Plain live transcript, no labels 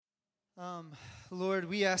Lord,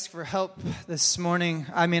 we ask for help this morning.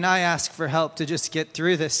 I ask for help to just get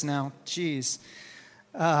through this now. Jeez.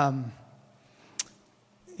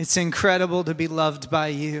 It's incredible to be loved by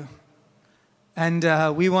you. And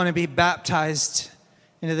we want to be baptized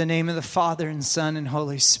into the name of the Father and Son and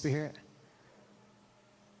Holy Spirit.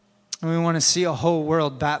 And we want to see a whole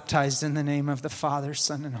world baptized in the name of the Father,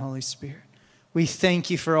 Son, and Holy Spirit. We thank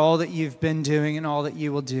you for all that you've been doing and all that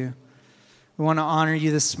you will do. We want to honor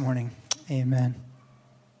you this morning. Amen.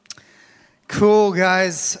 Cool,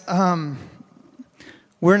 guys.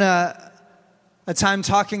 We're in a time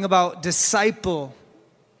talking about disciple.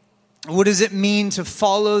 What does it mean to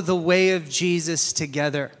follow the way of Jesus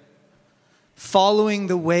together? Following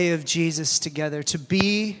the way of Jesus together. To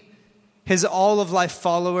be his all-of-life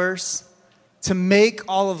followers. To make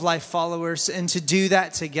all-of-life followers. And to do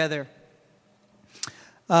that together.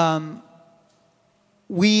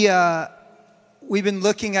 We've been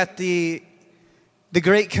looking at the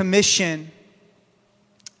Great Commission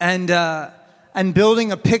and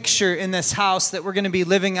building a picture in this house that we're going to be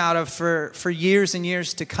living out of for years and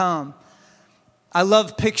years to come. I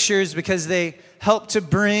love pictures because they help to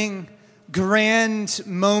bring grand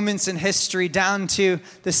moments in history down to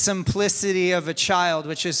the simplicity of a child,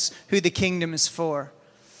 which is who the kingdom is for.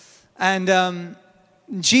 And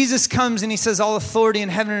Jesus comes and he says, all authority in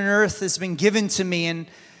heaven and earth has been given to me.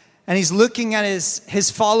 And he's looking at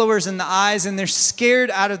his followers in the eyes, and they're scared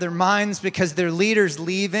out of their minds because their leader's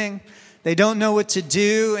leaving. They don't know what to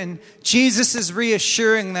do, and Jesus is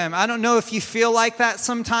reassuring them. I don't know if you feel like that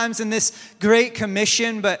sometimes in this Great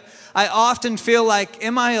Commission, but I often feel like,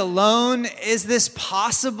 am I alone? Is this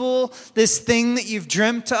possible? This thing that you've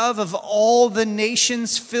dreamt of all the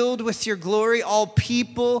nations filled with your glory, all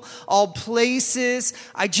people, all places.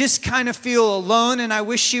 I just kind of feel alone, and I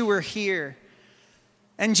wish you were here.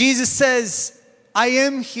 And Jesus says, I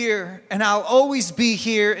am here, and I'll always be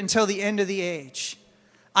here until the end of the age.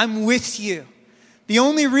 I'm with you. The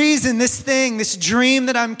only reason this dream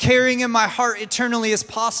that I'm carrying in my heart eternally is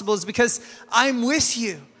possible is because I'm with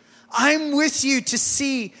you. I'm with you to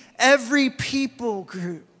see every people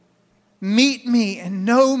group meet me and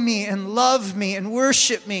know me and love me and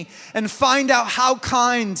worship me and find out how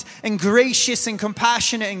kind and gracious and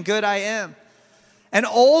compassionate and good I am. And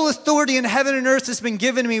all authority in heaven and earth has been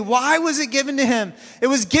given to me. Why was it given to him? It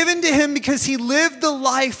was given to him because he lived the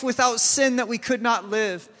life without sin that we could not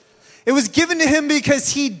live. It was given to him because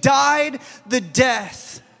he died the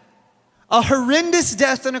death, a horrendous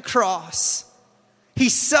death on a cross. He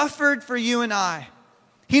suffered for you and I.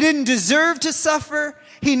 He didn't deserve to suffer.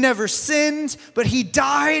 He never sinned, but he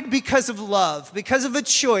died because of love, because of a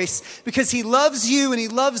choice, because he loves you and he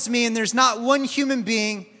loves me, and there's not one human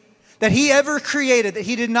being that he ever created that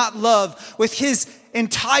he did not love with his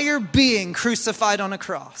entire being crucified on a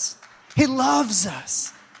cross. He loves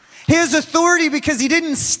us. He has authority because he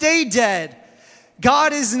didn't stay dead.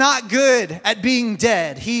 God is not good at being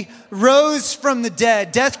dead. He rose from the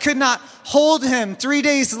dead. Death could not hold him. 3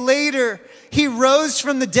 days later, he rose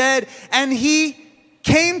from the dead, and he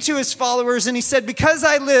came to his followers and he said, because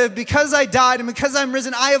I live, because I died, and because I'm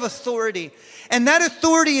risen, I have authority. And that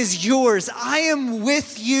authority is yours. I am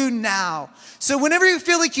with you now. So whenever you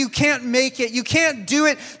feel like you can't make it, you can't do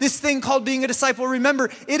it, this thing called being a disciple, remember,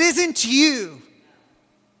 it isn't you.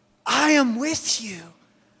 I am with you.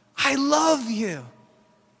 I love you.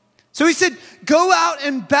 So he said, go out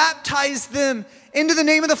and baptize them into the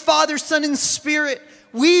name of the Father, Son, and Spirit.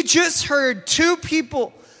 We just heard two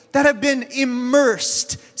people that have been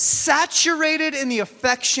immersed, saturated in the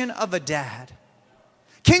affection of a dad.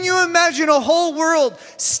 Can you imagine a whole world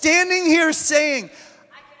standing here saying,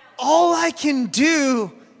 all I can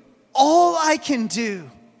do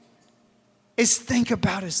is think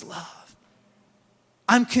about his love.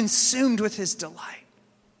 I'm consumed with his delight.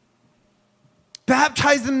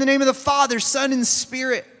 Baptize them in the name of the Father, Son, and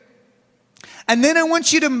Spirit. And then I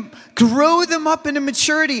want you to grow them up into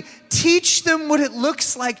maturity. Teach them what it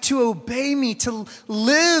looks like to obey me, to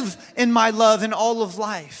live in my love in all of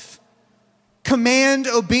life. Command,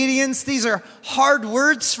 obedience, these are hard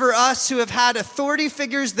words for us who have had authority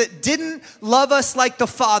figures that didn't love us like the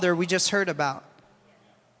Father we just heard about.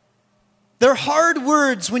 They're hard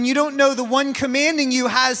words when you don't know the one commanding you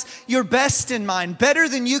has your best in mind, better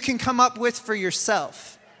than you can come up with for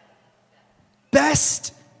yourself.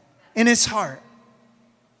 Best in his heart.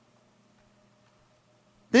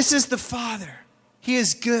 This is the Father. He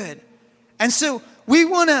is good. And so we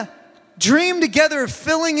want to dream together of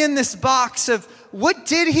filling in this box of what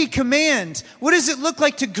did he command? What does it look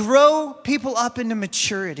like to grow people up into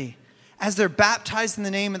maturity as they're baptized in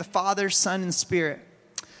the name of the Father, Son, and Spirit?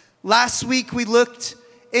 Last week we looked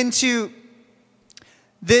into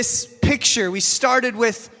this picture. We started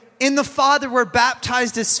with, in the Father we're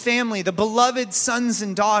baptized as family, the beloved sons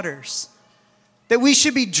and daughters. That we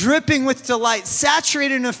should be dripping with delight,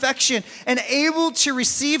 saturated in affection, and able to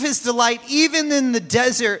receive his delight even in the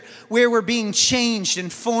desert where we're being changed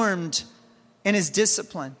and formed in his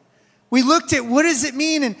discipline. We looked at what does it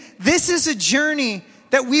mean, and this is a journey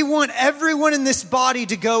that we want everyone in this body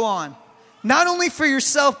to go on. Not only for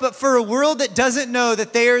yourself, but for a world that doesn't know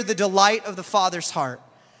that they are the delight of the Father's heart.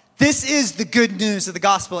 This is the good news of the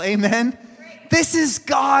gospel. Amen? This is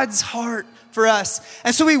God's heart for us.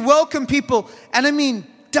 And so we welcome people, and I mean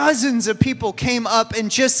dozens of people came up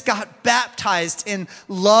and just got baptized in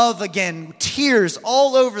love again. Tears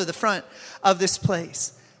all over the front of this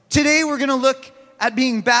place. Today we're going to look at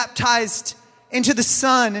being baptized into the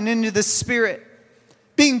Son and into the Spirit.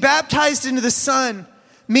 Being baptized into the Son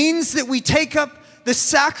means that we take up the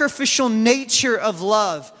sacrificial nature of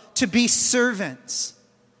love to be servants.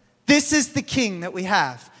 This is the King that we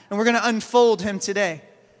have, and we're going to unfold him today.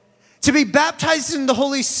 To be baptized in the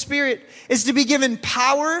Holy Spirit is to be given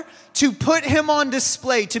power to put him on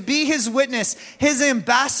display, to be his witness, his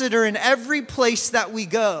ambassador in every place that we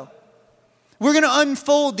go. We're going to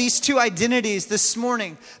unfold these two identities this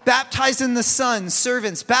morning. Baptized in the Son,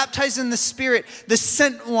 servants. Baptized in the Spirit, the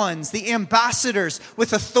sent ones, the ambassadors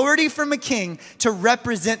with authority from a king to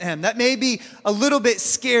represent him. That may be a little bit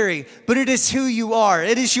scary, but it is who you are.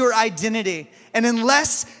 It is your identity. And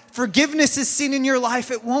unless forgiveness is seen in your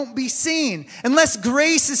life, it won't be seen. Unless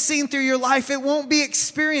grace is seen through your life, it won't be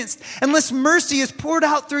experienced. Unless mercy is poured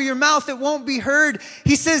out through your mouth, it won't be heard.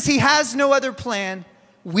 He says he has no other plan.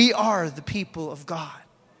 We are the people of God.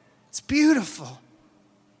 It's beautiful.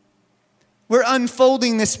 We're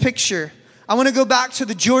unfolding this picture. I want to go back to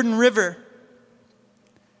the Jordan River.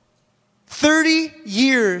 30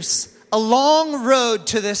 years, a long road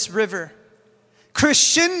to this river.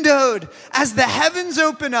 Crescendoed as the heavens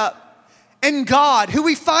open up. And God, who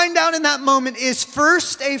we find out in that moment is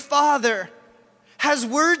first a father, has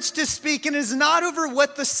words to speak and is not over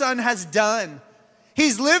what the Son has done.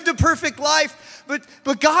 He's lived a perfect life,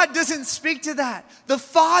 but God doesn't speak to that. The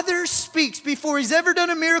Father speaks before he's ever done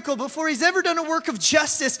a miracle, before he's ever done a work of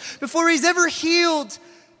justice, before he's ever healed,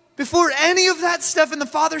 before any of that stuff. And the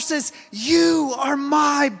Father says, you are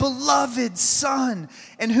my beloved Son,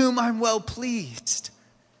 in whom I'm well pleased.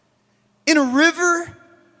 In a river,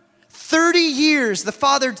 30 years, the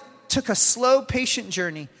Father took a slow, patient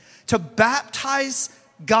journey to baptize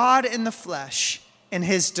God in the flesh in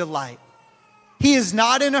his delight. He is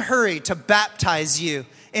not in a hurry to baptize you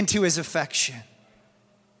into his affection.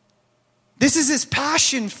 This is his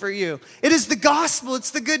passion for you. It is the gospel. It's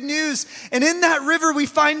the good news. And in that river, we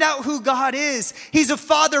find out who God is. He's a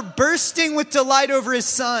father bursting with delight over his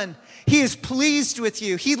son. He is pleased with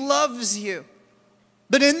you. He loves you.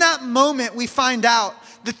 But in that moment, we find out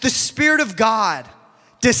that the Spirit of God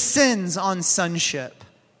descends on sonship.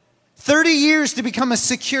 30 years to become a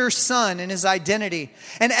secure son in his identity.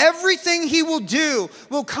 And everything he will do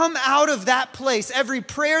will come out of that place. Every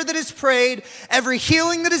prayer that is prayed, every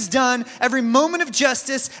healing that is done, every moment of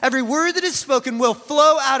justice, every word that is spoken will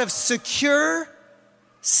flow out of secure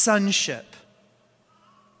sonship.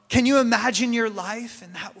 Can you imagine your life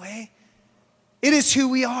in that way? It is who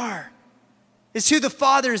we are. It's who the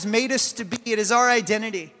Father has made us to be. It is our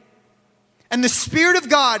identity. And the Spirit of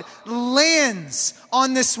God lands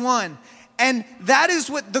on this one. And that is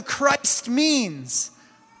what the Christ means.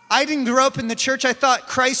 I didn't grow up in the church. I thought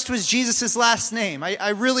Christ was Jesus' last name. I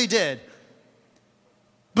really did.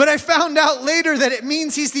 But I found out later that it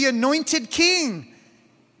means he's the anointed king.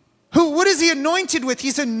 What is he anointed with?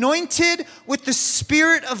 He's anointed with the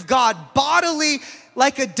Spirit of God. Bodily,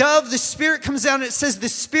 like a dove, the Spirit comes down and it says the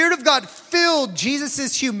Spirit of God filled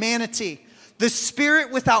Jesus' humanity. The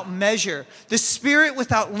Spirit without measure, the Spirit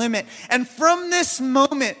without limit. And from this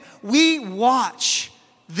moment, we watch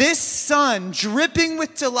this Son dripping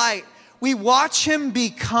with delight. We watch him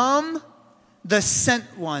become the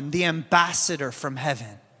sent one, the ambassador from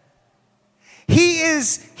heaven. He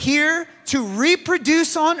is here to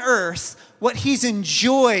reproduce on earth what he's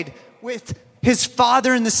enjoyed with his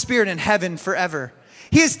Father and the Spirit in heaven forever.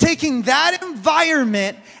 He is taking that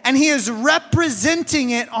environment and he is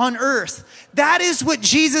representing it on earth. That is what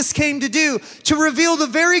Jesus came to do, to reveal the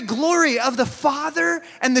very glory of the Father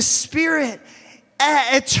and the Spirit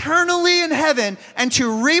eternally in heaven and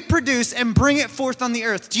to reproduce and bring it forth on the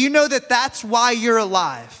earth. Do you know that that's why you're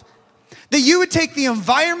alive? That you would take the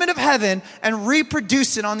environment of heaven and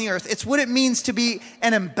reproduce it on the earth. It's what it means to be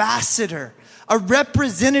an ambassador, a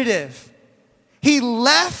representative. He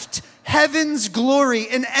left heaven's glory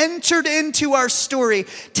and entered into our story,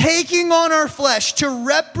 taking on our flesh to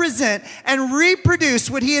represent and reproduce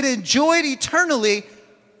what he had enjoyed eternally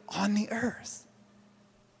on the earth.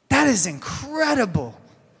 That is incredible.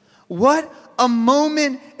 What a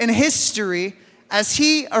moment in history as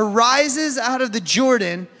he arises out of the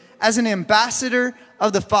Jordan as an ambassador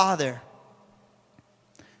of the Father.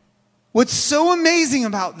 What's so amazing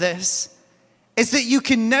about this is that you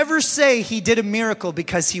can never say he did a miracle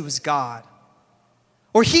because he was God,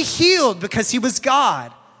 or he healed because he was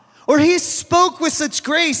God, or he spoke with such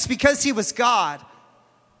grace because he was God,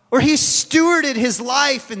 or he stewarded his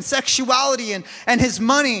life and sexuality and his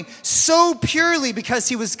money so purely because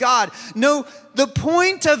he was God. No, the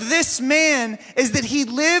point of this man is that he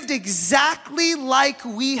lived exactly like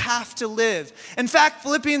we have to live. In fact,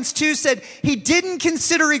 Philippians 2 said he didn't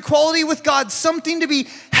consider equality with God something to be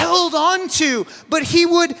held on to, but he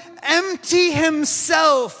would empty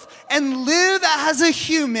himself and live as a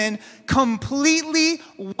human, completely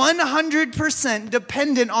 100%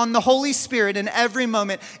 dependent on the Holy Spirit in every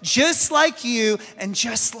moment, just like you and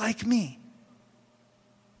just like me.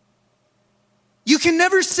 You can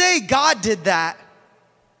never say God did that.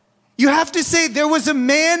 You have to say there was a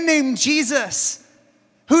man named Jesus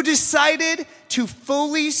who decided to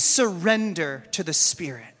fully surrender to the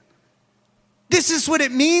Spirit. This is what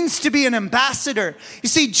it means to be an ambassador. You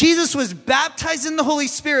see, Jesus was baptized in the Holy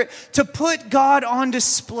Spirit to put God on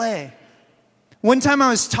display. One time I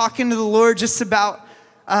was talking to the Lord just about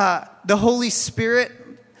the Holy Spirit.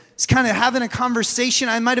 I was kind of having a conversation.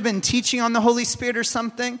 I might have been teaching on the Holy Spirit or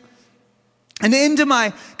something. And into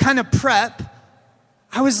my kind of prep,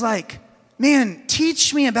 I was like, man,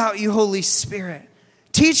 teach me about you, Holy Spirit.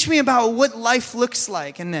 Teach me about what life looks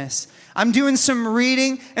like in this. I'm doing some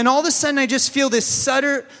reading, and all of a sudden I just feel this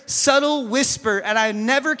subtle whisper, and I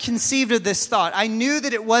never conceived of this thought. I knew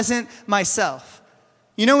that it wasn't myself.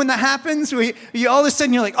 You know when that happens? All of a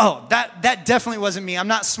sudden you're like, oh, that definitely wasn't me. I'm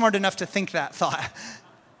not smart enough to think that thought.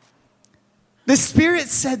 The Spirit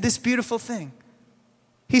said this beautiful thing.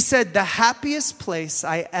 He said, the happiest place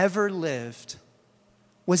I ever lived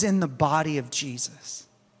was in the body of Jesus.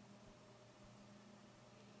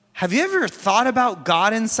 Have you ever thought about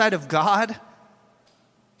God inside of God?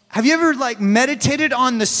 Have you ever meditated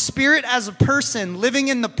on the Spirit as a person, living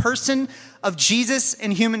in the person of Jesus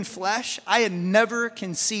in human flesh? I had never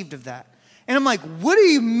conceived of that. And I'm like, what do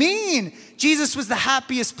you mean Jesus was the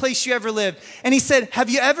happiest place you ever lived? And he said, have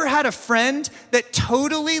you ever had a friend that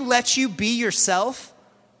totally lets you be yourself?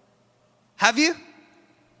 Have you?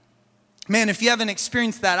 Man, if you haven't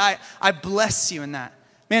experienced that, I bless you in that.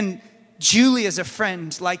 Man, Julie is a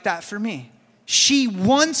friend like that for me. She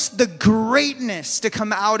wants the greatness to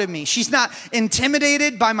come out of me. She's not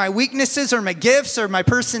intimidated by my weaknesses or my gifts or my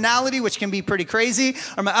personality, which can be pretty crazy,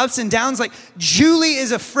 or my ups and downs. Like, Julie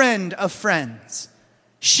is a friend of friends.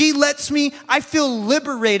 She lets me, I feel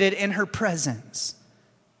liberated in her presence.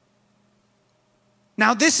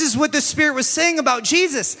 Now, this is what the Spirit was saying about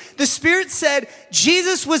Jesus. The Spirit said,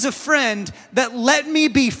 Jesus was a friend that let me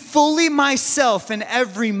be fully myself in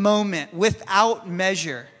every moment without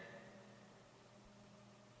measure.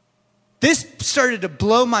 This started to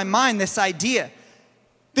blow my mind, this idea.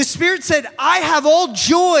 The Spirit said, I have all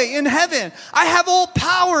joy in heaven. I have all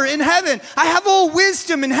power in heaven. I have all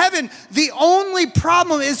wisdom in heaven. The only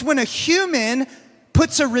problem is when a human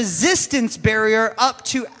puts a resistance barrier up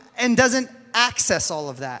to and doesn't access all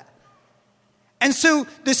of that. And so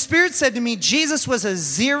the Spirit said to me, Jesus was a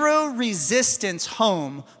zero resistance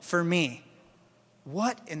home for me.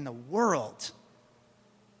 What in the world?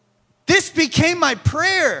 This became my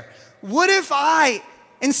prayer. What if I,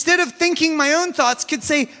 instead of thinking my own thoughts, could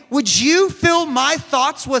say, would you fill my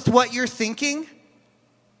thoughts with what you're thinking?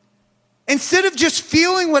 Instead of just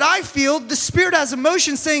feeling what I feel, the Spirit has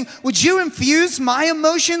emotions saying, would you infuse my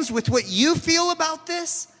emotions with what you feel about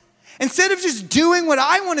this? Instead of just doing what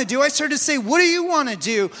I want to do, I started to say, what do you want to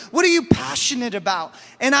do? What are you passionate about?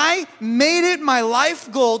 And I made it my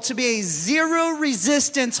life goal to be a zero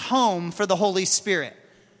resistance home for the Holy Spirit.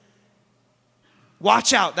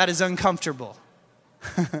 Watch out, that is uncomfortable.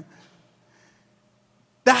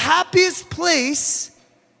 The happiest place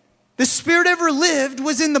the Spirit ever lived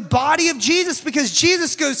was in the body of Jesus, because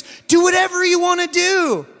Jesus goes, do whatever you want to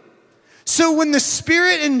do. So when the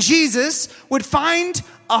Spirit and Jesus would find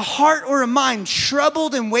a heart or a mind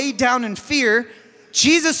troubled and weighed down in fear,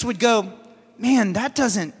 Jesus would go, man, that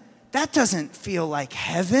doesn't feel like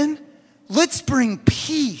heaven. Let's bring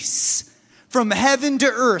peace from heaven to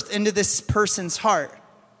earth into this person's heart.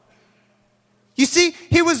 You see,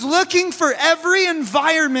 he was looking for every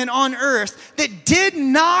environment on earth that did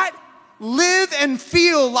not live and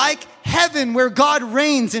feel like heaven where God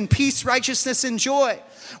reigns in peace, righteousness, and joy.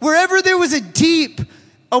 Wherever there was a deep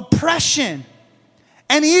oppression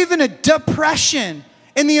and even a depression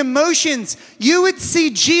in the emotions, you would see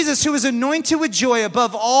Jesus, who was anointed with joy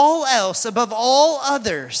above all else, above all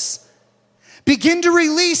others, begin to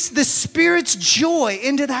release the Spirit's joy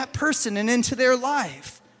into that person and into their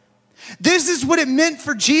life. This is what it meant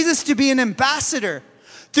for Jesus to be an ambassador.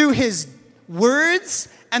 Through his words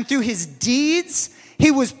and through his deeds,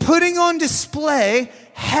 he was putting on display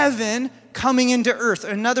heaven coming into earth.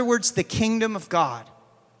 In other words, the kingdom of God.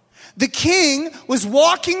 The king was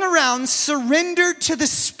walking around surrendered to the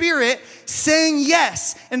Spirit, saying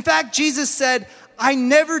yes. In fact, Jesus said, I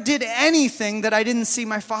never did anything that I didn't see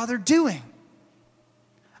my Father doing.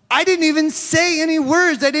 I didn't even say any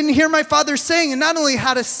words I didn't hear my Father saying. And not only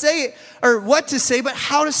how to say it or what to say, but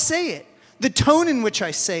how to say it. The tone in which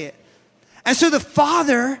I say it. And so the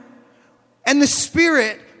Father and the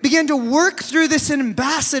Spirit began to work through this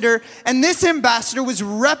ambassador. And this ambassador was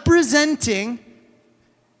representing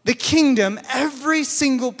the kingdom every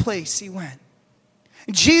single place he went.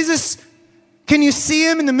 Jesus, can you see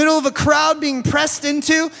him in the middle of a crowd being pressed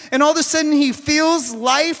into, and all of a sudden he feels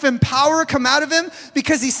life and power come out of him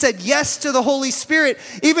because he said yes to the Holy Spirit.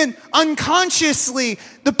 Even unconsciously,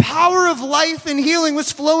 the power of life and healing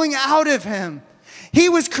was flowing out of him. He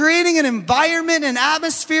was creating an environment, an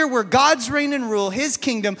atmosphere where God's reign and rule, his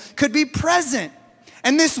kingdom, could be present.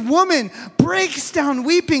 And this woman breaks down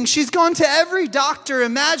weeping. She's gone to every doctor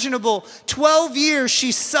imaginable. 12 years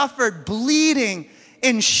she suffered, bleeding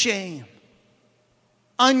in shame.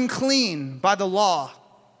 Unclean by the law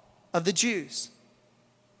of the Jews.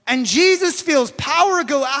 And Jesus feels power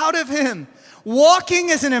go out of him, walking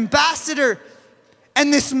as an ambassador.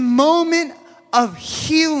 And this moment of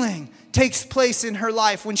healing takes place in her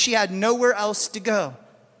life when she had nowhere else to go.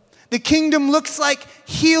 The kingdom looks like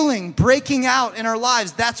healing, breaking out in our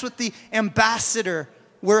lives. That's what the ambassador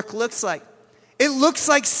work looks like. It looks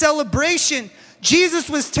like celebration. Jesus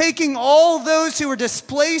was taking all those who were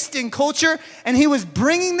displaced in culture and he was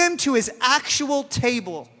bringing them to his actual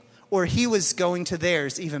table, or he was going to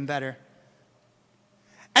theirs, even better.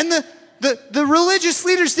 And the religious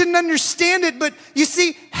leaders didn't understand it, but you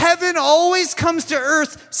see, heaven always comes to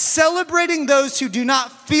earth celebrating those who do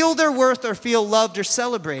not feel their worth or feel loved or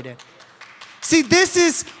celebrated. See, this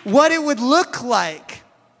is what it would look like.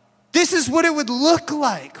 This is what it would look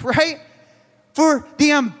like, right? For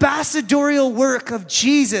the ambassadorial work of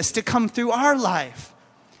Jesus to come through our life,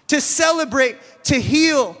 to celebrate, to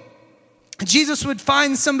heal. Jesus would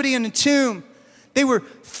find somebody in a tomb. They were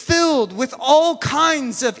filled with all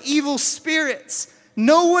kinds of evil spirits.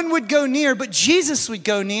 No one would go near, but Jesus would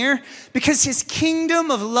go near because his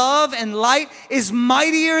kingdom of love and light is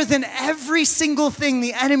mightier than every single thing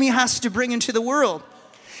the enemy has to bring into the world.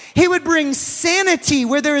 He would bring sanity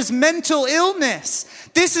where there is mental illness.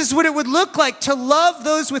 This is what it would look like to love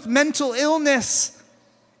those with mental illness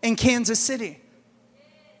in Kansas City.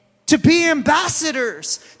 To be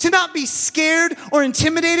ambassadors, to not be scared or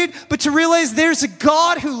intimidated, but to realize there's a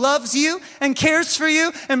God who loves you and cares for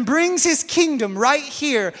you and brings his kingdom right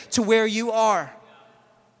here to where you are.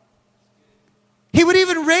 He would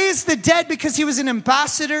even raise the dead because he was an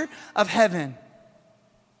ambassador of heaven.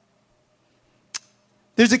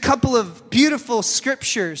 There's a couple of beautiful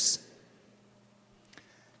scriptures.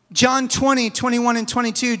 John 20, 21 and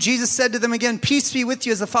 22, Jesus said to them again, peace be with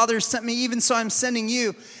you, as the Father has sent me, even so I'm sending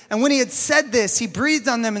you. And when he had said this, he breathed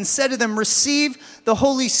on them and said to them, receive the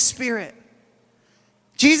Holy Spirit.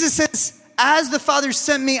 Jesus says, as the Father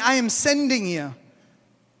sent me, I am sending you.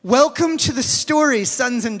 Welcome to the story,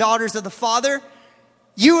 sons and daughters of the Father.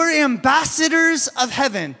 You are ambassadors of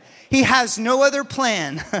heaven. He has no other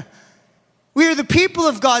plan. We are the people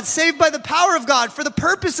of God, saved by the power of God, for the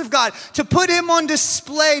purpose of God, to put him on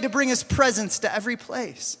display, to bring his presence to every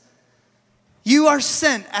place. You are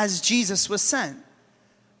sent as Jesus was sent.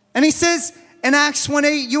 And he says in Acts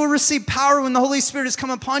 1:8, you will receive power when the Holy Spirit has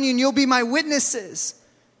come upon you, and you'll be my witnesses.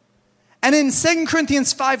 And in 2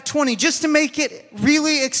 Corinthians 5:20, just to make it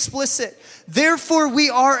really explicit, therefore we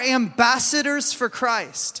are ambassadors for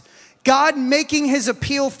Christ. God making his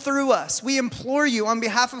appeal through us. We implore you on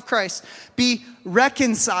behalf of Christ, be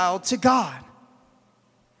reconciled to God.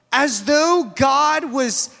 As though God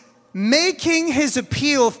was making his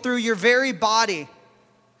appeal through your very body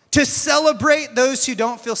to celebrate those who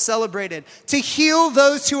don't feel celebrated, to heal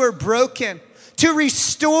those who are broken, to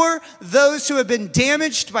restore those who have been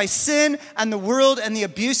damaged by sin and the world and the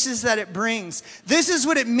abuses that it brings. This is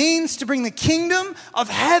what it means to bring the kingdom of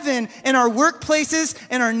heaven in our workplaces,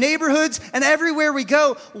 in our neighborhoods, and everywhere we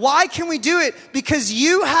go. Why can we do it? Because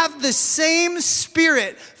you have the same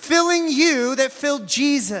Spirit filling you that filled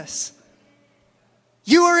Jesus.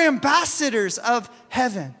 You are ambassadors of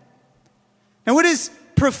heaven. Now, what is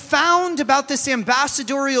profound about this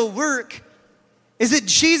ambassadorial work is that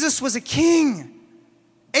Jesus was a king,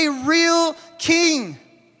 a real king.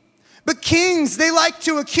 But kings, they like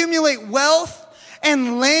to accumulate wealth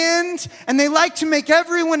and land, and they like to make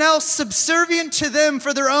everyone else subservient to them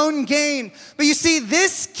for their own gain. But you see,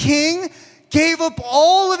 this king gave up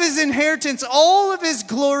all of his inheritance, all of his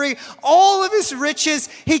glory, all of his riches.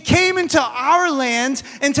 He came into our land,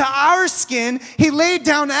 into our skin. He laid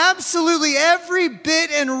down absolutely every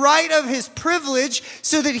bit and right of his privilege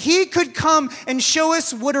so that he could come and show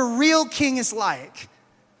us what a real king is like.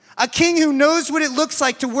 A king who knows what it looks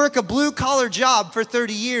like to work a blue-collar job for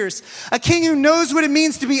 30 years. A king who knows what it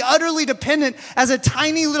means to be utterly dependent as a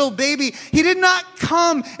tiny little baby. He did not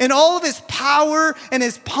come in all of his power and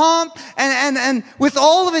his pomp and with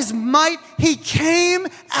all of his might. He came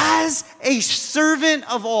as a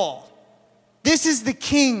servant of all. This is the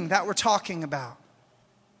king that we're talking about.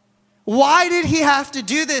 Why did he have to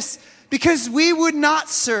do this? Because we would not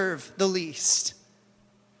serve the least.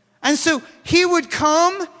 And so he would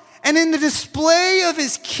come, and in the display of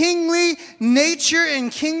his kingly nature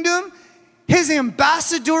and kingdom, his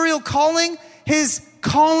ambassadorial calling, his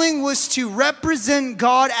calling was to represent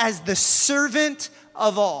God as the servant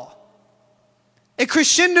of all. It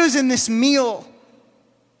crescendos in this meal.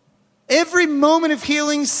 Every moment of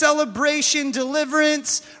healing, celebration,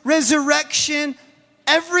 deliverance, resurrection,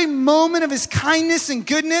 every moment of his kindness and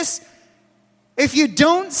goodness, if you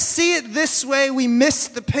don't see it this way, we miss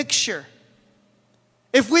the picture.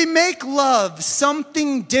 If we make love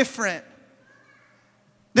something different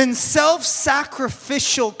than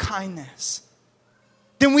self-sacrificial kindness,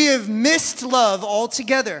 then we have missed love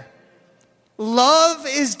altogether. Love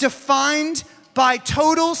is defined by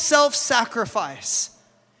total self-sacrifice.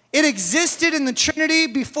 It existed in the Trinity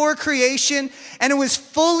before creation, and it was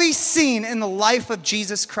fully seen in the life of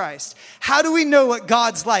Jesus Christ. How do we know what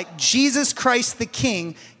God's like? Jesus Christ the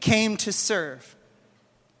King came to serve.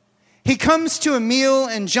 He comes to a meal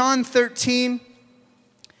in John 13.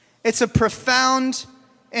 It's a profound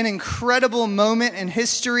and incredible moment in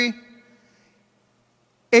history.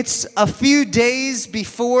 It's a few days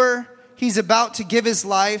before he's about to give his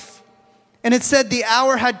life. And it said the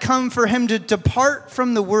hour had come for him to depart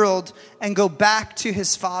from the world and go back to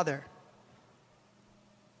his Father.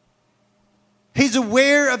 He's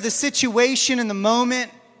aware of the situation in the moment,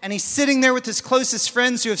 and he's sitting there with his closest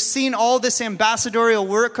friends who have seen all this ambassadorial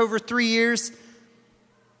work over 3 years.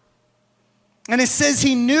 And it says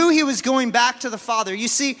he knew he was going back to the Father. You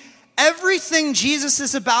see, everything Jesus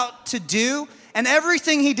is about to do and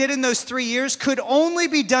everything he did in those 3 years could only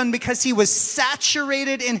be done because he was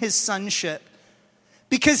saturated in his sonship,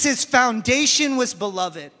 because his foundation was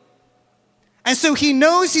beloved. And so he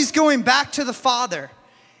knows he's going back to the Father.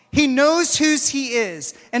 He knows whose he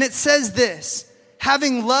is. And it says this: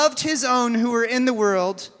 having loved his own who were in the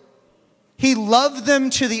world, he loved them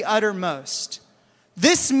to the uttermost.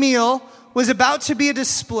 This meal was about to be a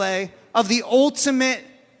display of the ultimate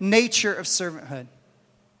nature of servanthood.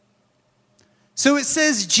 So it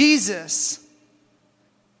says Jesus,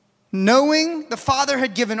 knowing the Father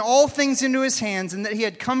had given all things into his hands and that he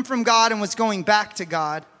had come from God and was going back to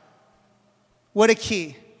God. What a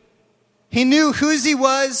key. He knew whose he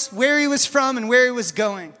was, where he was from, and where he was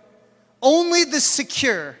going. Only the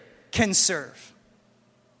secure can serve.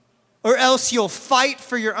 Or else you'll fight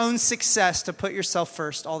for your own success to put yourself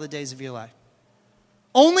first all the days of your life.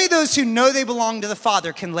 Only those who know they belong to the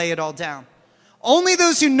Father can lay it all down. Only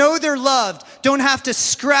those who know they're loved don't have to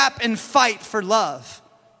scrap and fight for love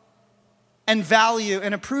and value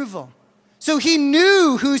and approval. So he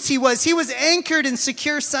knew whose he was. He was anchored in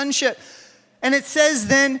secure sonship. And it says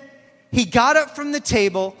then, he got up from the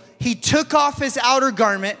table. He took off his outer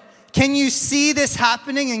garment. Can you see this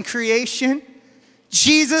happening in creation?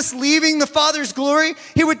 Jesus leaving the Father's glory.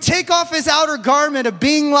 He would take off his outer garment of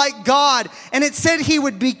being like God. And it said he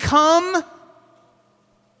would become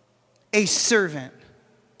a servant,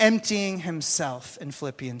 emptying himself in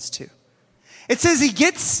Philippians 2. It says he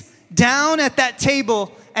gets down at that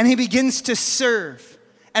table and he begins to serve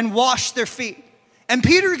and wash their feet. And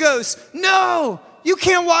Peter goes, "No, you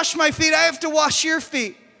can't wash my feet. I have to wash your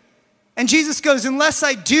feet." And Jesus goes, "Unless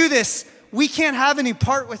I do this, we can't have any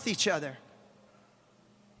part with each other."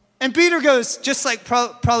 And Peter goes, just like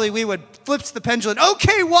probably we would, flips the pendulum.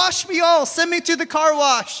 Okay, wash me all. Send me to the car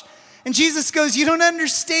wash. And Jesus goes, you don't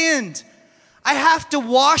understand. I have to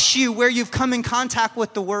wash you where you've come in contact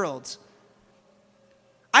with the world.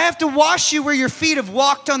 I have to wash you where your feet have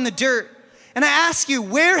walked on the dirt. And I ask you,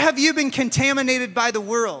 where have you been contaminated by the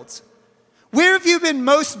world? Where have you been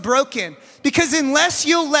most broken? Because unless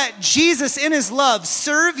you'll let Jesus in his love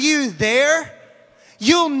serve you there,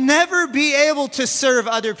 you'll never be able to serve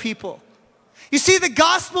other people. You see, the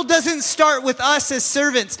gospel doesn't start with us as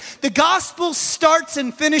servants. The gospel starts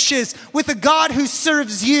and finishes with a God who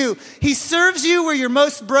serves you. He serves you where you're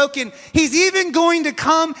most broken. He's even going to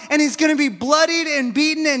come and he's going to be bloodied and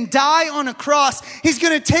beaten and die on a cross. He's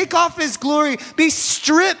going to take off his glory, be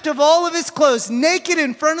stripped of all of his clothes, naked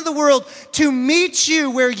in front of the world to meet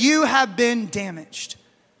you where you have been damaged.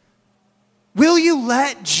 Will you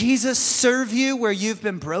let Jesus serve you where you've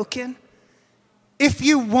been broken? If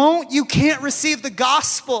you won't, you can't receive the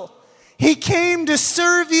gospel. He came to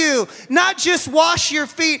serve you, not just wash your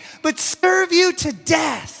feet, but serve you to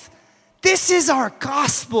death. This is our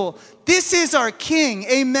gospel. This is our King.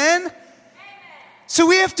 Amen? Amen. So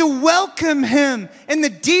we have to welcome him in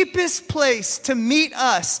the deepest place to meet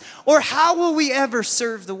us, or how will we ever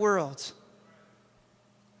serve the world?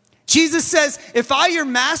 Jesus says, if I, your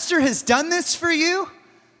master, has done this for you,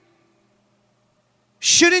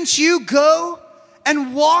 shouldn't you go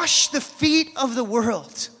and wash the feet of the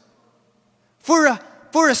world? For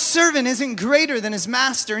a servant isn't greater than his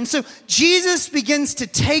master. And so Jesus begins to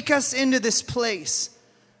take us into this place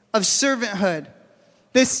of servanthood,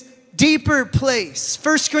 this deeper place.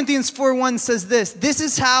 1 Corinthians 4:1 says this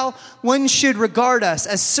is how one should regard us,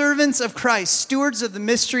 as servants of Christ, stewards of the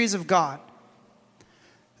mysteries of God.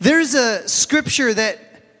 There's a scripture that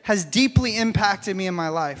has deeply impacted me in my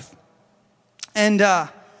life. And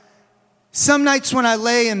some nights when I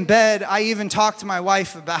lay in bed, I even talk to my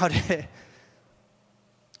wife about it.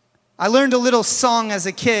 I learned a little song as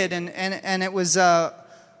a kid, and it was, I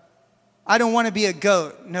don't want to be a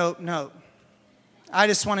goat. No. I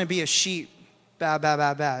just want to be a sheep. Ba, ba,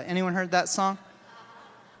 ba, ba. Anyone heard that song?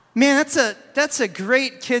 Man, that's a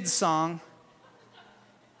great kid's song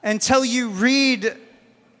until you read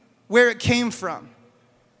where it came from.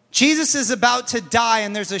 Jesus is about to die,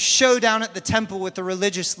 and there's a showdown at the temple with the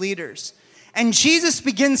religious leaders. And Jesus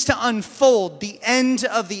begins to unfold the end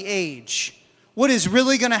of the age. What is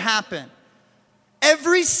really going to happen?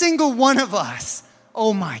 Every single one of us,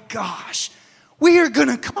 oh my gosh, we are going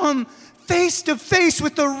to come face to face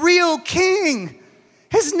with the real King.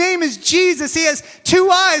 His name is Jesus. He has 2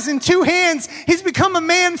 eyes and 2 hands. He's become a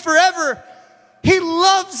man forever. He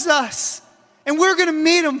loves us. And we're going to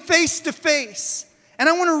meet him face to face. And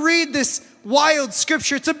I want to read this wild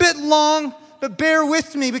scripture. It's a bit long, but bear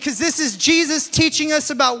with me, because this is Jesus teaching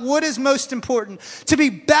us about what is most important. To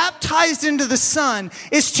be baptized into the Son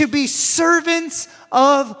is to be servants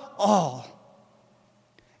of all.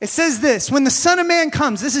 It says this, when the Son of Man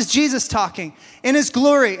comes, this is Jesus talking, in his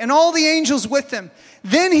glory, and all the angels with him,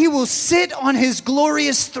 then he will sit on his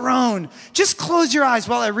glorious throne. Just close your eyes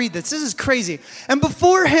while I read this. This is crazy. And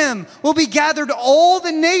before him will be gathered all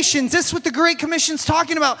the nations. This is what the Great Commission's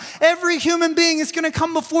talking about. Every human being is going to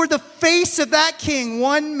come before the face of that King,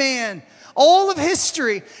 one man. All of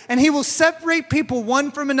history. And he will separate people one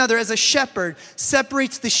from another as a shepherd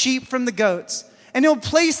separates the sheep from the goats. And he'll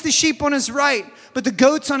place the sheep on his right, but the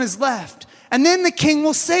goats on his left. And then the King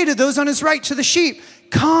will say to those on his right, to the sheep,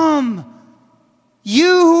 come, you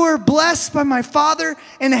who are blessed by my Father,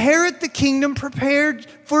 inherit the kingdom prepared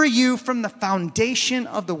for you from the foundation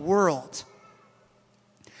of the world.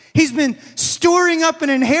 He's been storing up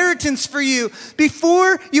an inheritance for you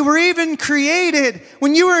before you were even created.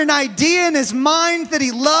 When you were an idea in his mind that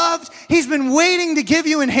he loved, he's been waiting to give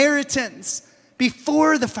you inheritance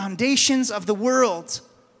before the foundations of the world.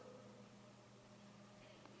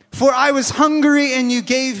 For I was hungry and you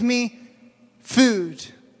gave me food.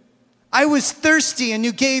 I was thirsty and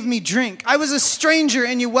you gave me drink. I was a stranger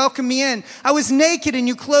and you welcomed me in. I was naked and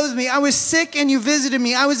you clothed me. I was sick and you visited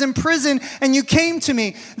me. I was in prison and you came to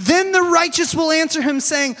me. Then the righteous will answer him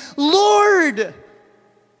saying, Lord,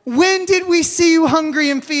 when did we see you hungry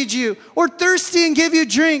and feed you, or thirsty and give you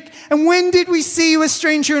drink? And when did we see you a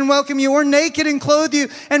stranger and welcome you, or naked and clothe you?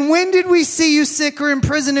 And when did we see you sick or in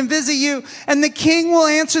prison and visit you? And the King will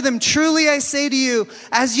answer them, truly I say to you,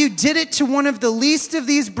 as you did it to one of the least of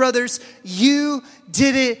these brothers, you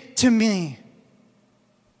did it to me.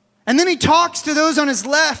 And then he talks to those on his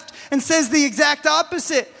left and says the exact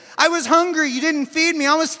opposite. I was hungry, you didn't feed me.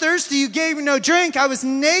 I was thirsty, you gave me no drink. I was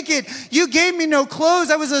naked, you gave me no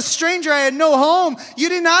clothes. I was a stranger, I had no home. You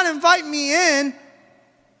did not invite me in.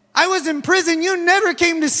 I was in prison. You never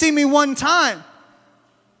came to see me one time.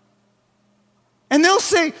 And they'll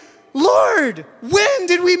say, Lord, when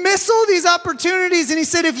did we miss all these opportunities? And he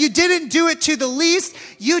said, if you didn't do it to the least,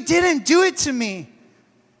 you didn't do it to me.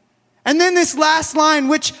 And then this last line,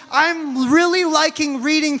 which I'm really liking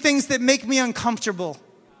reading things that make me uncomfortable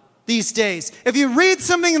these days. If you read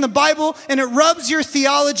something in the Bible and it rubs your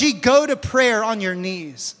theology, go to prayer on your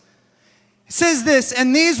knees. It says this,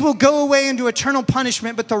 and these will go away into eternal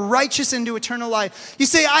punishment, but the righteous into eternal life. You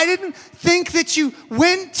say, I didn't think that you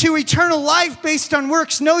went to eternal life based on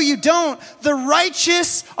works. No, you don't. The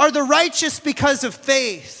righteous are the righteous because of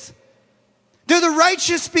faith. They're the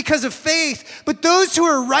righteous because of faith. But those who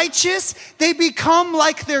are righteous, they become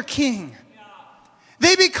like their king.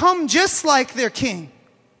 They become just like their king.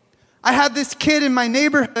 I had this kid in my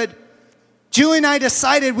neighborhood. Julie and I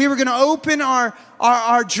decided we were going to open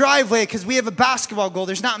our driveway because we have a basketball goal.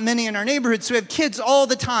 There's not many in our neighborhood, so we have kids all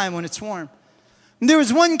the time when it's warm. And there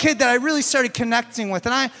was one kid that I really started connecting with,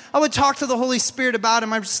 and I would talk to the Holy Spirit about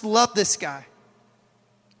him. I just loved this guy.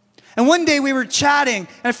 And one day we were chatting,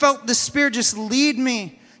 and I felt the Spirit just lead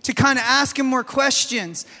me to kind of ask him more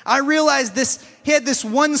questions. I realized he had this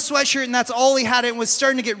one sweatshirt, and that's all he had. It was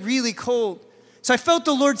starting to get really cold. So I felt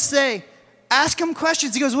the Lord say, ask him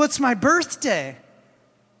questions. He goes, what's my birthday?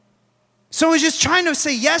 So I was just trying to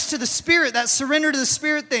say yes to the Spirit, that surrender to the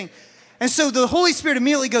Spirit thing. And so the Holy Spirit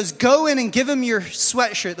immediately goes, go in and give him your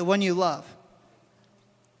sweatshirt, the one you love.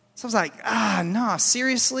 So I was like, no,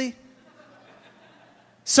 seriously?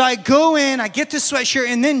 So I go in, I get the sweatshirt,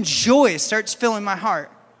 and then joy starts filling my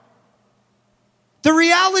heart. The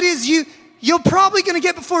reality is you're probably going to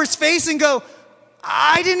get before his face and go,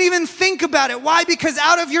 I didn't even think about it. Why? Because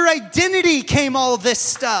out of your identity came all this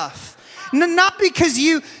stuff. Not because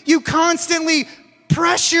you constantly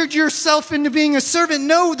pressured yourself into being a servant.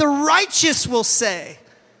 No, the righteous will say,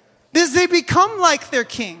 because they become like their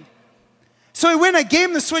king. So when I gave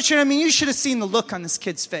him the sweatshirt, you should have seen the look on this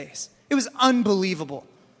kid's face. It was unbelievable.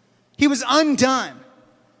 He was undone.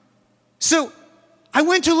 So I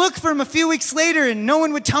went to look for him a few weeks later, and no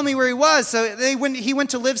one would tell me where he was. So he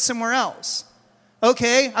went to live somewhere else.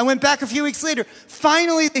 Okay, I went back a few weeks later.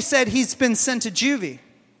 Finally, they said he's been sent to juvie.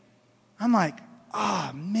 I'm like,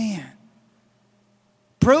 oh, man.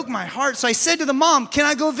 Broke my heart. So I said to the mom, can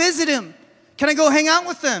I go visit him? Can I go hang out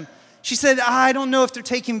with them? She said, I don't know if they're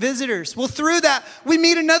taking visitors. Well, through that, we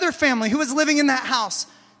meet another family who was living in that house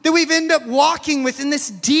that we've ended up walking with in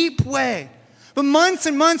this deep way. But months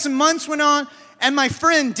and months and months went on, and my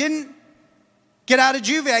friend didn't get out of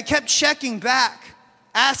juvie. I kept checking back,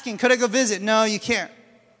 asking, could I go visit? No, you can't.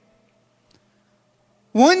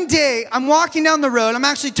 One day, I'm walking down the road. I'm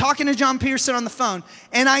actually talking to John Peterson on the phone,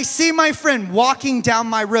 and I see my friend walking down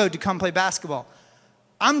my road to come play basketball.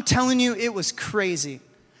 I'm telling you, it was crazy.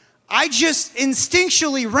 I just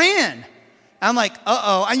instinctually ran. I'm like,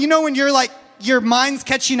 uh-oh. And you know when you're like, your mind's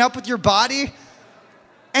catching up with your body?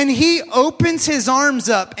 And he opens his arms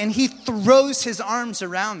up, and he throws his arms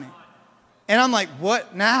around me. And I'm like,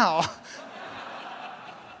 what now?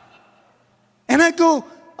 And I go,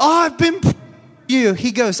 I've been you.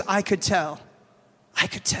 He goes, I could tell. I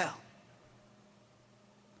could tell.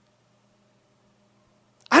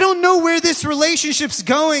 I don't know where this relationship's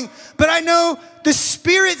going, but I know the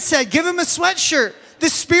Spirit said, give him a sweatshirt. The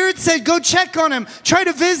Spirit said, go check on him. Try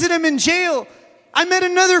to visit him in jail. I met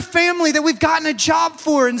another family that we've gotten a job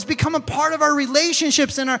for, and it's become a part of our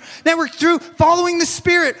relationships and our network through following the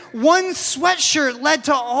Spirit. One sweatshirt led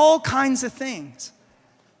to all kinds of things.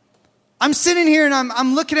 I'm sitting here and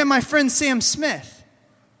I'm looking at my friend Sam Smith.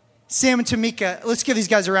 Sam and Tamika. Let's give these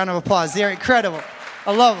guys a round of applause. They're incredible.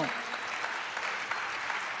 I love them.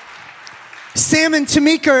 Sam and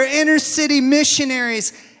Tamika are inner city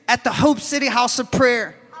missionaries at the Hope City House of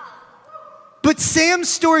Prayer. But Sam's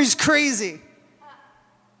story is crazy.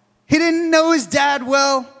 He didn't know his dad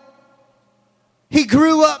well. He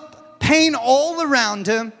grew up pain all around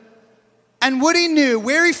him. And what he knew,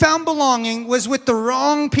 where he found belonging, was with the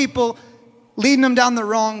wrong people leading him down the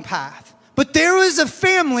wrong path. But there was a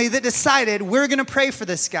family that decided, we're going to pray for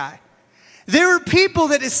this guy. There were people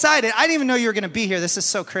that decided, I didn't even know you were going to be here. This is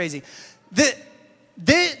so crazy.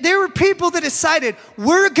 There were people that decided,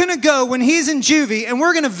 we're going to go when he's in juvie, and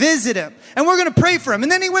we're going to visit him, and we're going to pray for him.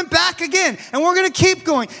 And then he went back again, and we're going to keep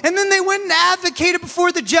going. And then they went and advocated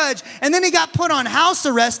before the judge, and then he got put on house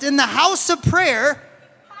arrest in the house of prayer.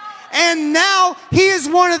 And now he is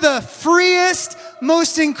one of the freest,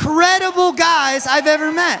 most incredible guys I've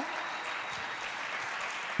ever met.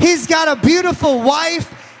 He's got a beautiful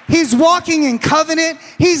wife. He's walking in covenant.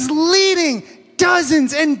 He's leading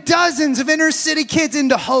dozens and dozens of inner city kids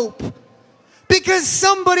into hope. Because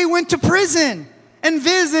somebody went to prison and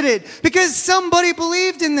visited. Because somebody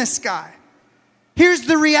believed in this guy. Here's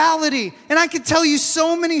the reality, and I could tell you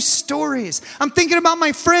so many stories. I'm thinking about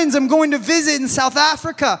my friends I'm going to visit in South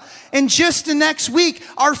Africa, and just the next week,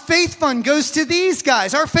 our faith fund goes to these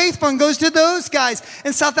guys. Our faith fund goes to those guys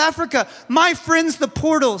in South Africa. My friends, the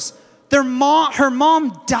Portals, her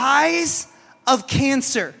mom dies of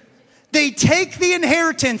cancer. They take the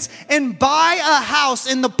inheritance and buy a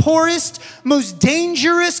house in the poorest, most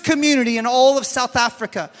dangerous community in all of South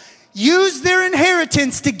Africa. Use their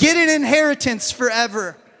inheritance to get an inheritance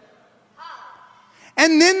forever.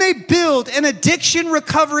 And then they build an addiction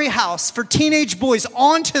recovery house for teenage boys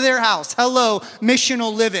onto their house. Hello,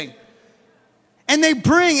 missional living. And they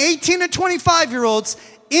bring 18 to 25-year-olds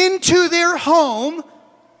into their home,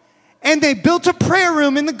 and they built a prayer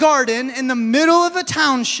room in the garden in the middle of a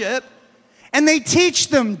township, and they teach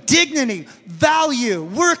them dignity, value,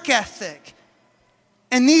 work ethic.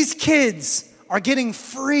 And these kids are getting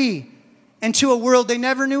free into a world they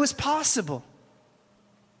never knew was possible.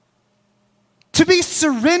 To be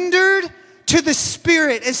surrendered to the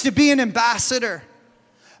Spirit is to be an ambassador.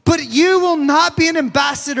 But you will not be an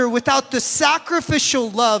ambassador without the sacrificial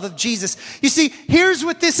love of Jesus. You see, here's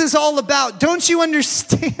what this is all about. Don't you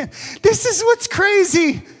understand? This is what's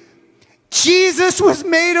crazy. Jesus was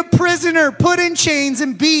made a prisoner, put in chains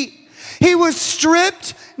and beat. He was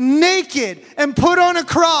stripped naked and put on a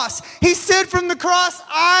cross. He said from the cross,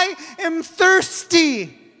 I am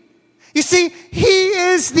thirsty. You see, he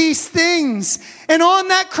is these things. And on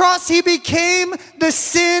that cross, he became the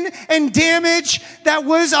sin and damage that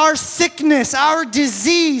was our sickness, our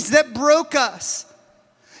disease that broke us.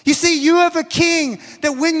 You see, you have a king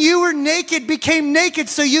that when you were naked became naked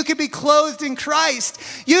so you could be clothed in Christ.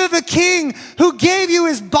 You have a king who gave you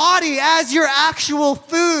his body as your actual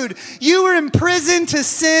food. You were in prison to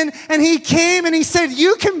sin, and he came and he said,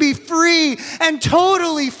 you can be free and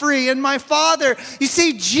totally free. And my Father, you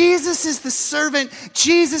see, Jesus is the servant.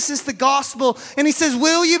 Jesus is the gospel. And he says,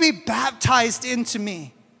 will you be baptized into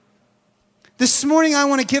me? This morning I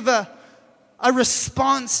want to give a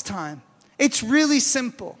response time. It's really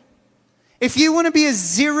simple. If you want to be a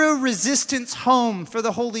zero resistance home for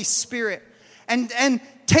the Holy Spirit, and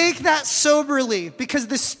take that soberly, because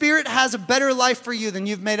the Spirit has a better life for you than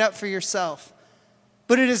you've made up for yourself,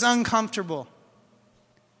 but it is uncomfortable.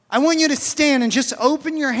 I want you to stand and just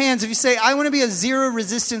open your hands if you say, I want to be a zero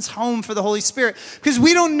resistance home for the Holy Spirit, because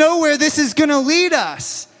we don't know where this is going to lead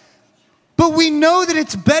us, but we know that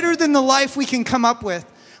it's better than the life we can come up with.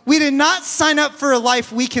 We did not sign up for a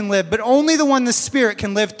life we can live, but only the one the Spirit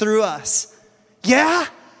can live through us. Yeah?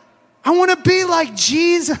 I want to be like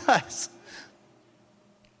Jesus.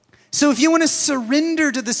 So if you want to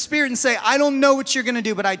surrender to the Spirit and say, I don't know what you're going to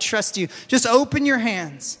do, but I trust you, just open your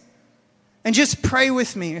hands and just pray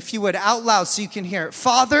with me, if you would, out loud so you can hear it.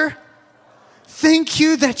 Father, thank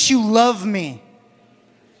you that you love me.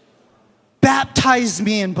 Baptize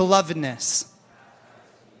me in belovedness.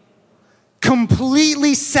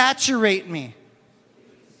 Completely saturate me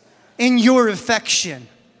in your affection.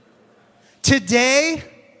 Today,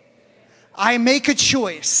 I make a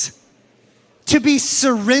choice to be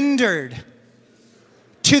surrendered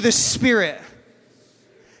to the Spirit,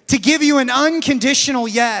 to give you an unconditional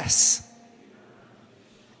yes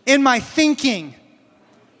in my thinking,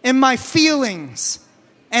 in my feelings,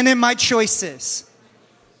 and in my choices.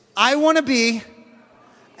 I want to be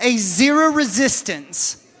a zero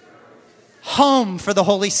resistance home for the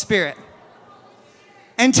Holy Spirit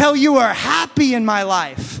until you are happy in my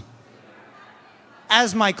life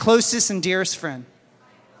as my closest and dearest friend.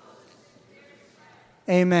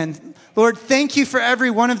 Amen. Lord, thank you for every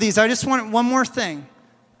one of these. I just want one more thing.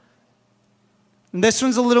 And this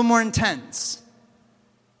one's a little more intense.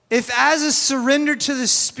 If as a surrender to the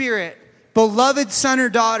Spirit, beloved son or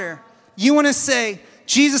daughter, you want to say,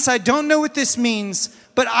 Jesus, I don't know what this means,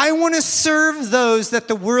 but I want to serve those that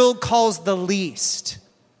the world calls the least.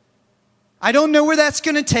 I don't know where that's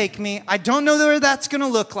going to take me. I don't know where that's going to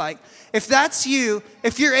look like. If that's you,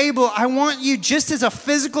 if you're able, I want you just as a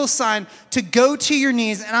physical sign to go to your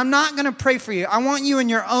knees, and I'm not going to pray for you. I want you in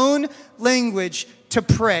your own language to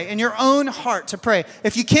pray, in your own heart to pray.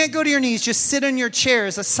 If you can't go to your knees, just sit in your chair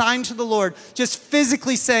as a sign to the Lord, just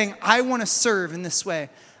physically saying, I want to serve in this way.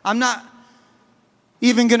 I'm not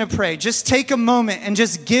even going to pray. Just take a moment and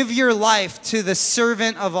just give your life to the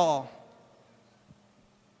servant of all.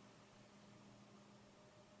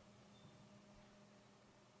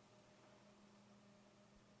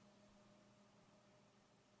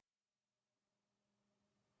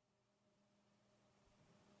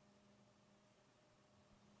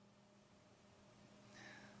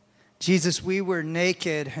 Jesus, we were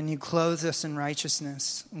naked and you clothed us in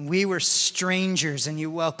righteousness. We were strangers and you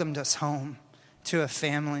welcomed us home to a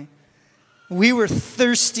family. We were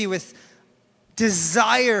thirsty with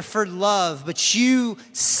desire for love, but you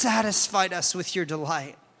satisfied us with your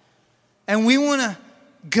delight. And we want to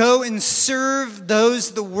go and serve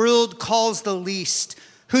those the world calls the least,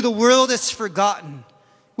 who the world has forgotten.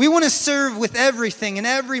 We want to serve with everything in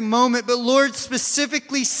every moment, but Lord,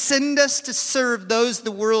 specifically send us to serve those the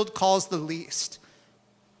world calls the least.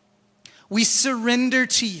 We surrender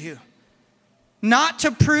to you, not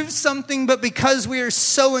to prove something, but because we are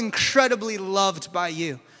so incredibly loved by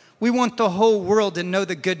you. We want the whole world to know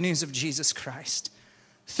the good news of Jesus Christ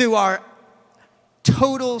through our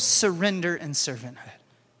total surrender and servanthood.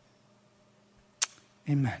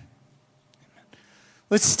 Amen.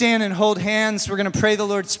 Let's stand and hold hands. We're going to pray the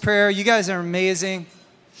Lord's Prayer. You guys are amazing.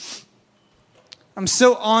 I'm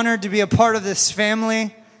so honored to be a part of this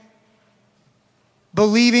family,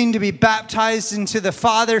 believing to be baptized into the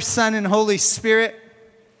Father, Son, and Holy Spirit.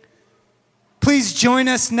 Please join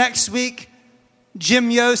us next week.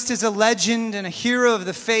 Jim Yost is a legend and a hero of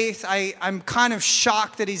the faith. I'm kind of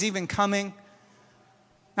shocked that he's even coming.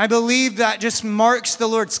 I believe that just marks the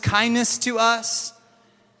Lord's kindness to us.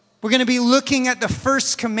 We're going to be looking at the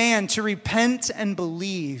first command to repent and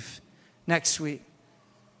believe next week.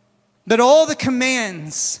 But all the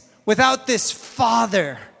commands without this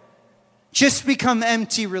Father just become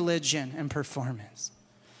empty religion and performance.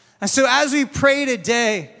 And so as we pray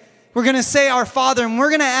today, we're going to say our Father, and we're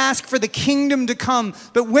going to ask for the kingdom to come.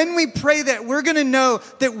 But when we pray that, we're going to know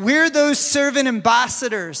that we're those servant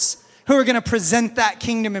ambassadors who are going to present that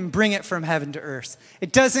kingdom and bring it from heaven to earth.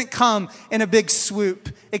 It doesn't come in a big swoop.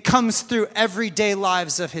 It comes through everyday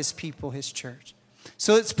lives of his people, his church.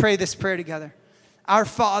 So let's pray this prayer together. Our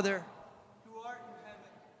Father,